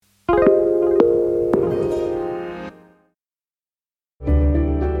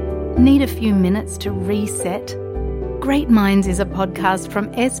Need a few minutes to reset? Great Minds is a podcast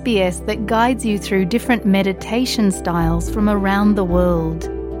from SBS that guides you through different meditation styles from around the world.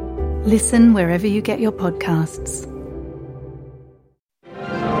 Listen wherever you get your podcasts.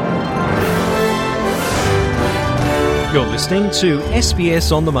 You're listening to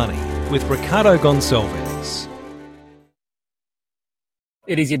SBS On The Money with Ricardo Gonçalves.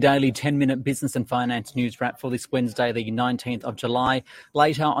 It is your daily 10-minute business and finance news wrap for this Wednesday, the 19th of July.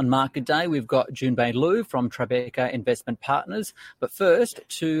 Later on market day, we've got Jun Bei Liu from Tribeca Investment Partners. But first,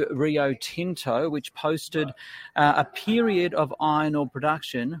 to Rio Tinto, which posted a period of iron ore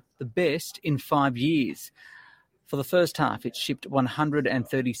production, the best in 5 years. For the first half, it shipped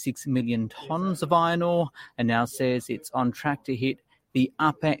 136 million tonnes of iron ore and now says it's on track to hit the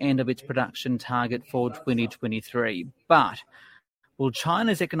upper end of its production target for 2023. But will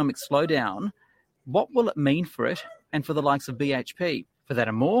China's economic slowdown, what will it mean for it and for the likes of BHP? For that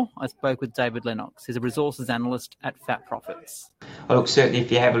and more, I spoke with David Lennox. He's a resources analyst at Fat Profits. Well, look, certainly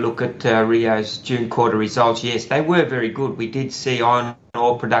if you have a look at Rio's June quarter results, yes, they were very good. We did see iron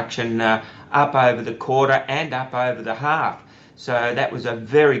ore production up over the quarter and up over the half. So that was a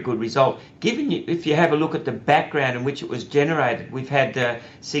very good result. If you have a look at the background in which it was generated, we've had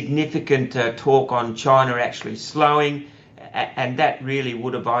significant talk on China actually slowing, and that really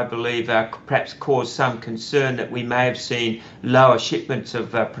would have, I believe, perhaps caused some concern that we may have seen lower shipments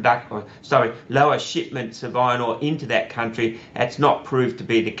of lower shipments of iron ore into that country. That's not proved to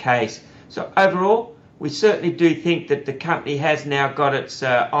be the case. So overall, we certainly do think that the company has now got its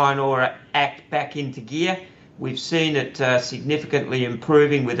iron ore act back into gear. We've seen it significantly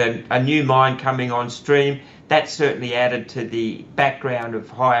improving with a new mine coming on stream. That certainly added to the background of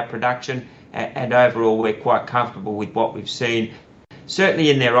higher production. And overall, we're quite comfortable with what we've seen, certainly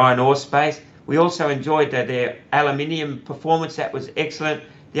in their iron ore space. We also enjoyed their aluminium performance. That was excellent.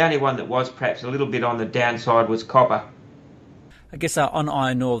 The only one that was perhaps a little bit on the downside was copper. I guess on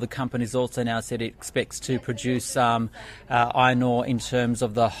iron ore, the company's also now said it expects to produce iron ore in terms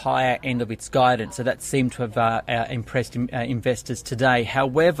of the higher end of its guidance. So that seemed to have impressed investors today.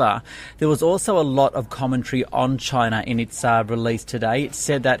 However, there was also a lot of commentary on China in its release today. It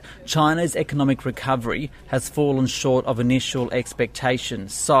said that China's economic recovery has fallen short of initial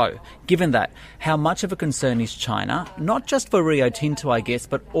expectations. So, given that, how much of a concern is China, not just for Rio Tinto, I guess,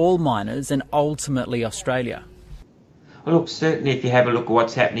 but all miners and ultimately Australia? Well, look, certainly if you have a look at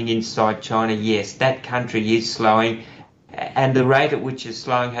what's happening inside China, yes, that country is slowing, and the rate at which it's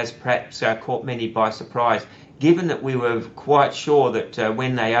slowing has perhaps caught many by surprise, given that we were quite sure that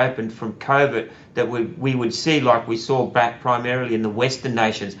when they opened from COVID, that we would see, like we saw back primarily in the Western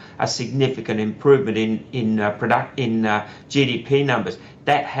nations, a significant improvement in GDP numbers.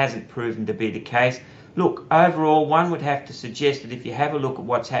 That hasn't proven to be the case. Look, overall, one would have to suggest that if you have a look at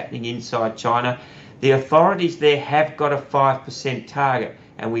what's happening inside China, the authorities there have got a 5% target,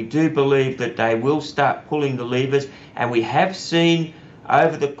 and we do believe that they will start pulling the levers. And we have seen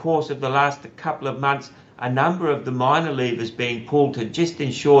over the course of the last couple of months a number of the minor levers being pulled to just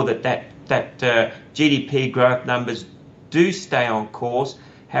ensure that GDP growth numbers do stay on course.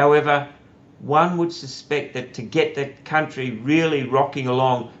 However, one would suspect that to get the country really rocking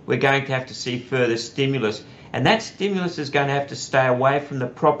along, we're going to have to see further stimulus. And that stimulus is going to have to stay away from the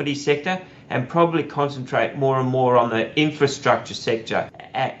property sector and probably concentrate more and more on the infrastructure sector.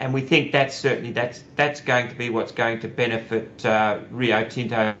 And we think that's going to be what's going to benefit Rio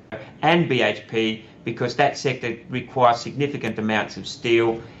Tinto and BHP, because that sector requires significant amounts of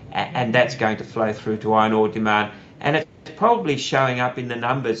steel, and that's going to flow through to iron ore demand. And it's probably showing up in the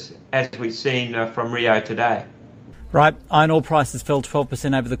numbers as we've seen from Rio today. Right, iron ore prices fell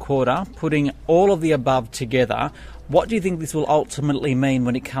 12% over the quarter. Putting all of the above together, what do you think this will ultimately mean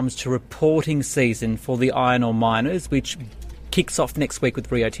when it comes to reporting season for the iron ore miners, which kicks off next week with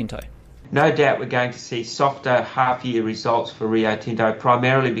Rio Tinto? No doubt we're going to see softer half-year results for Rio Tinto,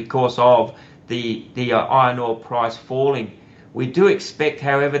 primarily because of the iron ore price falling. We do expect,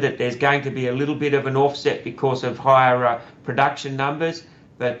 however, that there's going to be a little bit of an offset because of higher production numbers,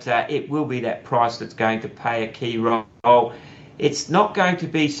 but it will be that price that's going to play a key role. It's not going to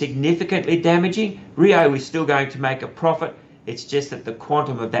be significantly damaging. Rio is still going to make a profit. It's just that the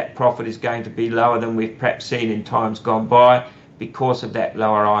quantum of that profit is going to be lower than we've perhaps seen in times gone by because of that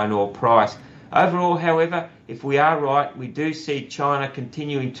lower iron ore price. Overall, however, if we are right, we do see China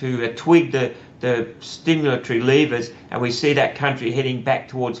continuing to twig the stimulatory levers, and we see that country heading back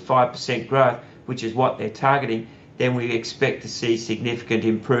towards 5% growth, which is what they're targeting. Then we expect to see significant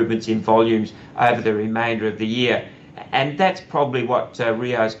improvements in volumes over the remainder of the year. And that's probably what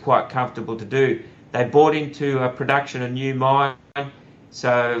Rio is quite comfortable to do. They bought into production a new mine.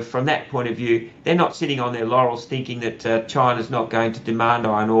 So from that point of view, they're not sitting on their laurels thinking that China's not going to demand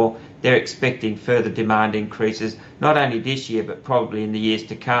iron ore. They're expecting further demand increases, not only this year, but probably in the years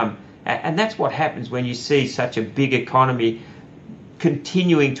to come. And that's what happens when you see such a big economy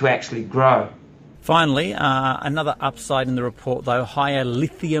continuing to actually grow. Finally, another upside in the report, though, higher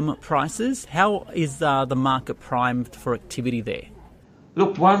lithium prices. How is the market primed for activity there?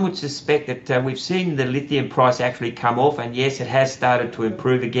 Look, one would suspect that we've seen the lithium price actually come off, and yes, it has started to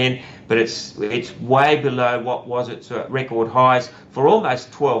improve again, but it's way below what was its record highs for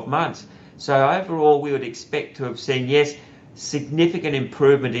almost 12 months. So overall, we would expect to have seen, yes, significant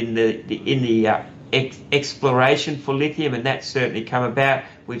improvement in the exploration for lithium, and that's certainly come about.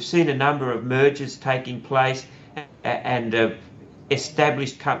 We've seen a number of mergers taking place, and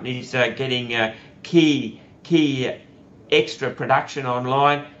established companies getting key extra production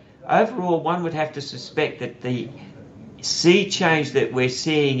online. Overall, one would have to suspect that the sea change that we're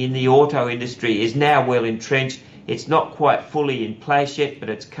seeing in the auto industry is now well entrenched. It's not quite fully in place yet, but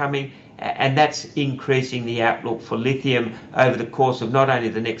it's coming, and that's increasing the outlook for lithium over the course of not only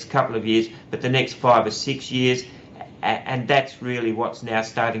the next couple of years, but the next 5 or 6 years, and that's really what's now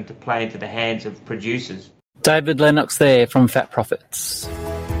starting to play into the hands of producers. David Lennox there from Fat Profits.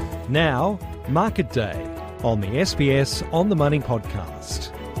 Now, Market Day on the SBS On The Money podcast.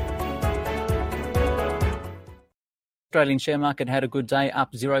 Australian share market had a good day,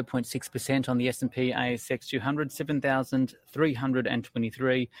 up 0.6% on the S&P ASX 200,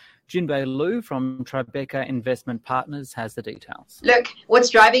 7,323. Jun Bei Liu from Tribeca Investment Partners has the details. Look, what's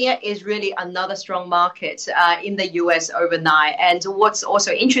driving it is really another strong market in the US overnight. And what's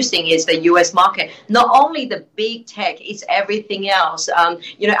also interesting is the US market, not only the big tech, it's everything else.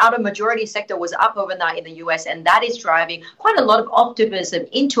 Our majority sector was up overnight in the US, and that is driving quite a lot of optimism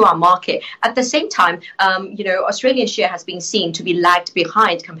into our market. At the same time, Australian share has been seen to be lagged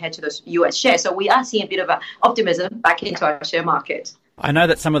behind compared to the US share. So we are seeing a bit of optimism back into our share market. I know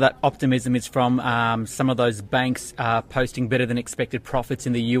that some of that optimism is from some of those banks posting better than expected profits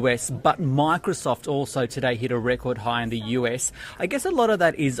in the US, but Microsoft also today hit a record high in the US. I guess a lot of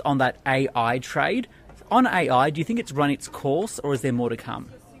that is on that AI trade. On AI, do you think it's run its course, or is there more to come?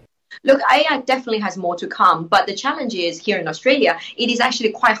 Look, AI definitely has more to come, but the challenge is here in Australia, it is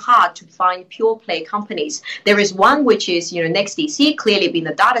actually quite hard to find pure play companies. There is one which is, NextDC, clearly being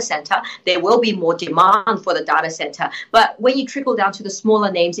the data center. There will be more demand for the data center. But when you trickle down to the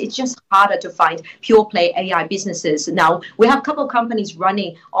smaller names, it's just harder to find pure play AI businesses. Now, we have a couple of companies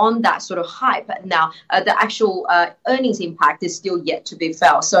running on that sort of hype. Now, the actual earnings impact is still yet to be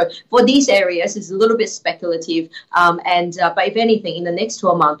felt. So for these areas, it's a little bit speculative. But if anything, in the next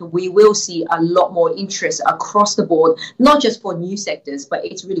 12 months, we will see a lot more interest across the board, not just for new sectors, but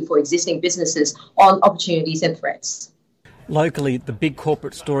it's really for existing businesses on opportunities and threats. Locally, the big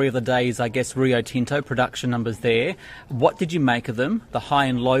corporate story of the day is, I guess, Rio Tinto, production numbers there. What did you make of them, the high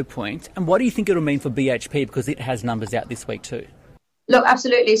and low point? And what do you think it'll mean for BHP, because it has numbers out this week too? Look,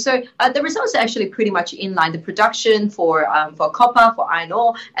 absolutely. So the results are actually pretty much in line. The production for copper, for iron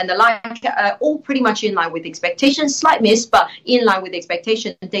ore, and the like, all pretty much in line with expectations. Slight miss, but in line with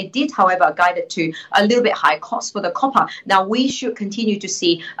expectation. They did, however, guide it to a little bit high cost for the copper. Now, we should continue to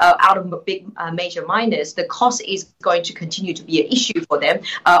see out of big major miners, the cost is going to continue to be an issue for them,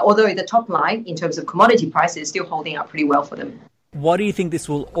 although the top line in terms of commodity prices is still holding up pretty well for them. What do you think this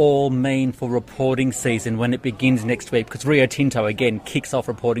will all mean for reporting season when it begins next week? Because Rio Tinto, again, kicks off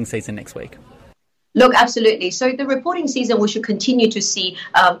reporting season next week. Look, absolutely. So the reporting season, we should continue to see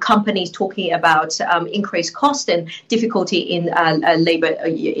companies talking about increased cost and difficulty in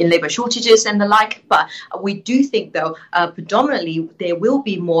labor shortages and the like. But we do think, though, predominantly there will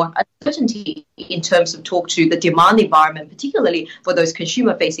be more uncertainty in terms of talk to the demand environment, particularly for those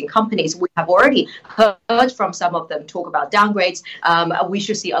consumer-facing companies. We have already heard from some of them talk about downgrades. We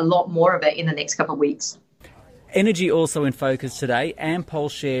should see a lot more of it in the next couple of weeks. Energy also in focus today. Ampol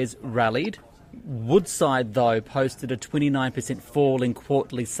shares rallied. Woodside, though, posted a 29% fall in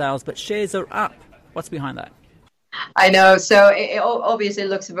quarterly sales, but shares are up. What's behind that? I know. So it obviously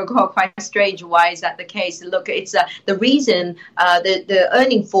looks quite strange. Why is that the case? Look, it's the reason the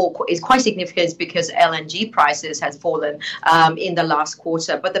earning fall is quite significant is because LNG prices has fallen in the last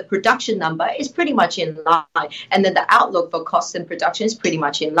quarter, but the production number is pretty much in line, and then the outlook for costs and production is pretty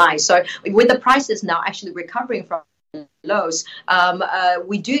much in line. So with the prices now actually recovering from lows,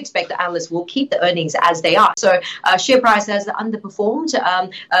 we do expect the analysts will keep the earnings as they are. So share price has underperformed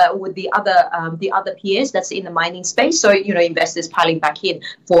with the other peers that's in the mining space. So investors piling back in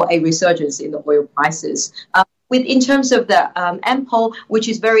for a resurgence in the oil prices. In terms of the Ampol, which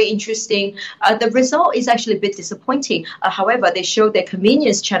is very interesting, the result is actually a bit disappointing. However, they show their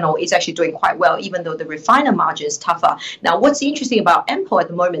convenience channel is actually doing quite well, even though the refiner margin is tougher. Now, what's interesting about Ampol at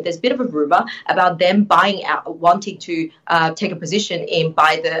the moment, there's a bit of a rumor about them buying out, wanting to take a position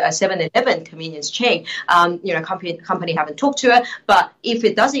by the 7-Eleven convenience chain. Company haven't talked to it, but if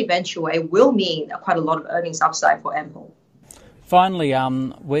it does eventuate, it will mean quite a lot of earnings upside for Ampol. Finally,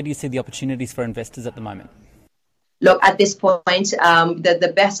 where do you see the opportunities for investors at the moment? Look, at this point,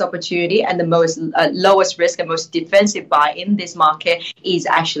 the best opportunity and the most lowest risk and most defensive buy in this market is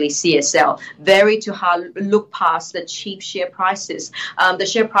actually CSL. Very to look past the cheap share prices. The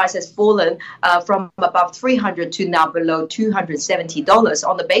share price has fallen from above $300 to now below $270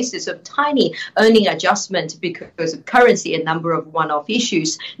 on the basis of tiny earning adjustment because of currency and number of one-off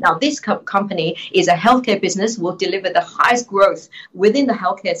issues. Now, this company is a healthcare business, will deliver the highest growth within the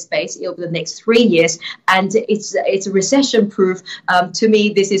healthcare space over the next 3 years, and it's recession-proof. To me,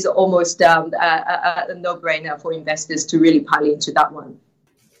 this is almost a no-brainer for investors to really pile into that one.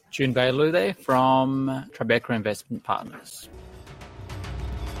 Jun Bei Liu there from Tribeca Investment Partners.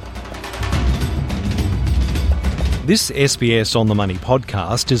 This SBS On The Money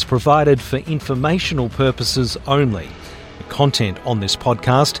podcast is provided for informational purposes only. The content on this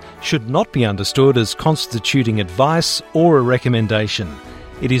podcast should not be understood as constituting advice or a recommendation.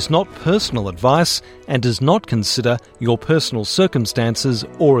 It is not personal advice and does not consider your personal circumstances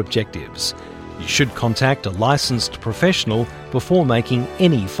or objectives. You should contact a licensed professional before making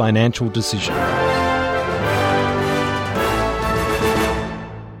any financial decision.